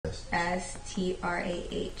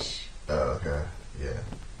S-T-R-A-H. Oh, okay. Yeah.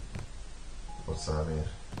 What's that mean?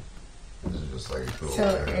 Is it just like a cool So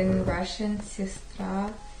word, in or? Russian,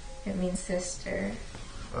 sestra, it means sister.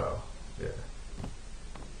 Oh, yeah.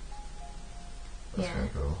 That's Yeah. kind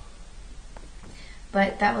of cool.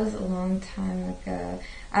 But that was a long time ago.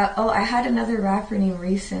 I had another rapper name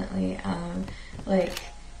recently. It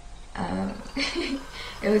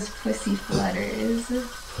was Pussy Flutters.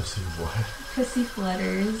 Pussy what? Pussy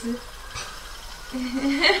Flutters.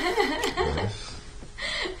 Nice.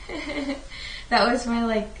 That was my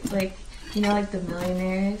like you know, like the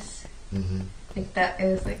Millionaires. Mm-hmm. Like that, it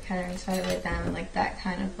was like kind of inspired by them and like that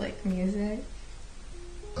kind of like music.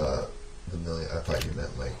 The million. I thought you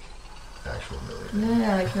meant like actual millionaires.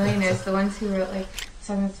 No, like Millionaires, the ones who wrote like a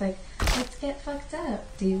song that's like, let's get fucked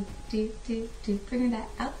up, do, bring her that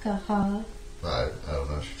alcohol. I don't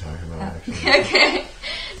know what you're talking about, actually. Okay.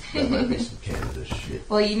 That might be some Canada shit.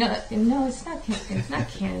 Well, you know, no, it's not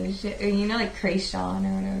Canada shit. Or you know, like Krayshawn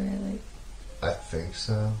or whatever, like. I think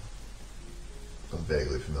so. I'm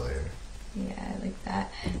vaguely familiar. Yeah, like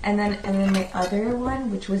that. And then my other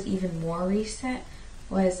one, which was even more recent,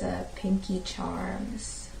 was Pinky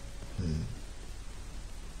Charms.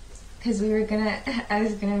 Because I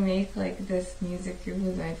was gonna make like this music group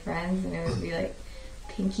with my friends, and it would be like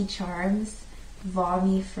Pinky Charms,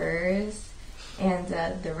 Vommy Furs, and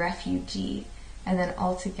the Refugee, and then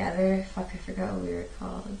all together, I forgot what we were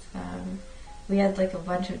called. We had like a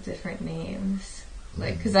bunch of different names,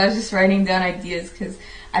 like because I was just writing down ideas because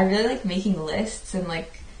I really like making lists and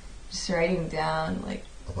like just writing down like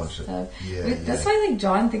A bunch stuff. of yeah. That's why like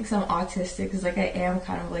John thinks I'm autistic, because like I am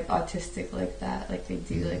kind of like autistic like that. Like I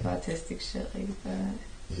do like autistic shit like that.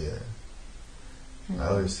 Yeah. I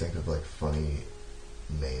always think of like funny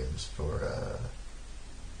names for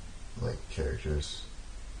like characters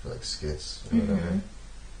for like skits or whatever.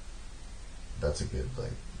 That's a good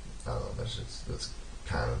like I don't know. That's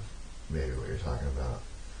kind of maybe what you're talking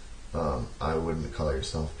about. I wouldn't call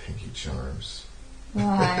yourself Pinky Charms.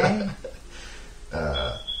 Why?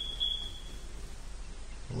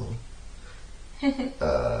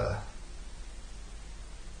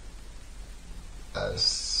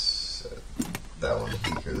 That one's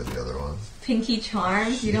weaker than the other ones. Pinky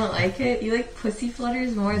Charms? You don't like it? You like Pussy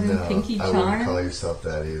Flutters more than Pinky Charms? I wouldn't call yourself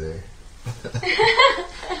that either.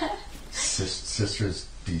 Sister's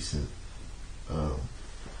decent. Come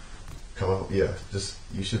up, yeah. Just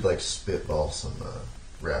you should like spitball some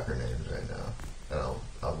rapper names right now, and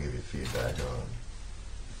I'll give you feedback on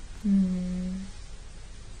them.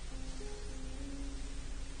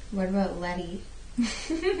 What about Letty?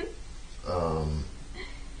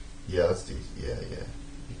 Yeah, that's decent. Yeah,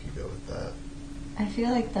 you could go with that. I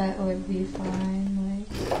feel like that would be fine. Like,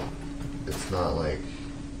 yeah, it's not like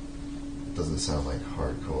it doesn't sound like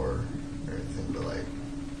hardcore or anything, but like,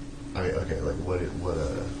 I mean, okay, like what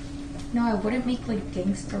no, I wouldn't make like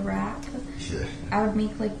gangster rap. Yeah. I would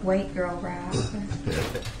make like white girl rap.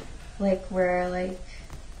 Like where like,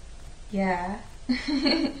 yeah.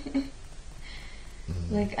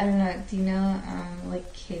 Like I don't know. Do you know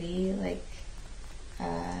like Kitty? Like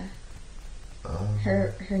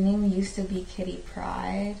her name used to be Kitty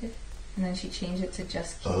Pride, and then she changed it to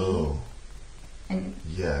just Kitty. Oh. And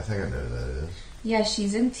yeah, I think I know who that is. Yeah,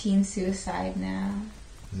 she's in teen suicide now.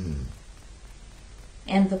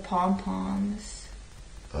 And the Pom Poms.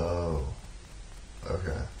 Oh.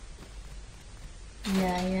 Okay.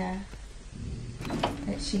 Yeah.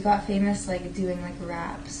 She got famous like doing like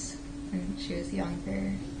raps when she was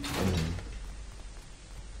younger.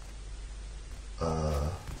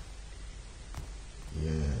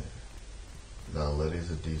 Yeah. No, Letty's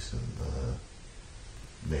a decent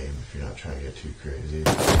name if you're not trying to get too crazy.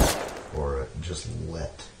 Or just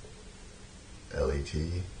Let.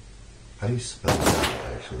 L-E-T. How do you spell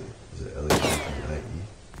that, actually? Is it L-E-T-T-I-E?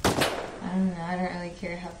 I don't know. I don't really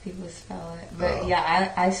care how people spell it. But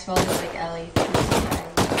yeah, I spelled it like L-E-T-I-E.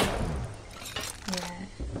 Yeah.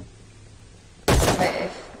 But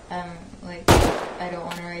if like I don't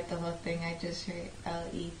want to write the whole thing, I just write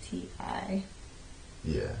L-E-T-I.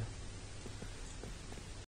 Yeah.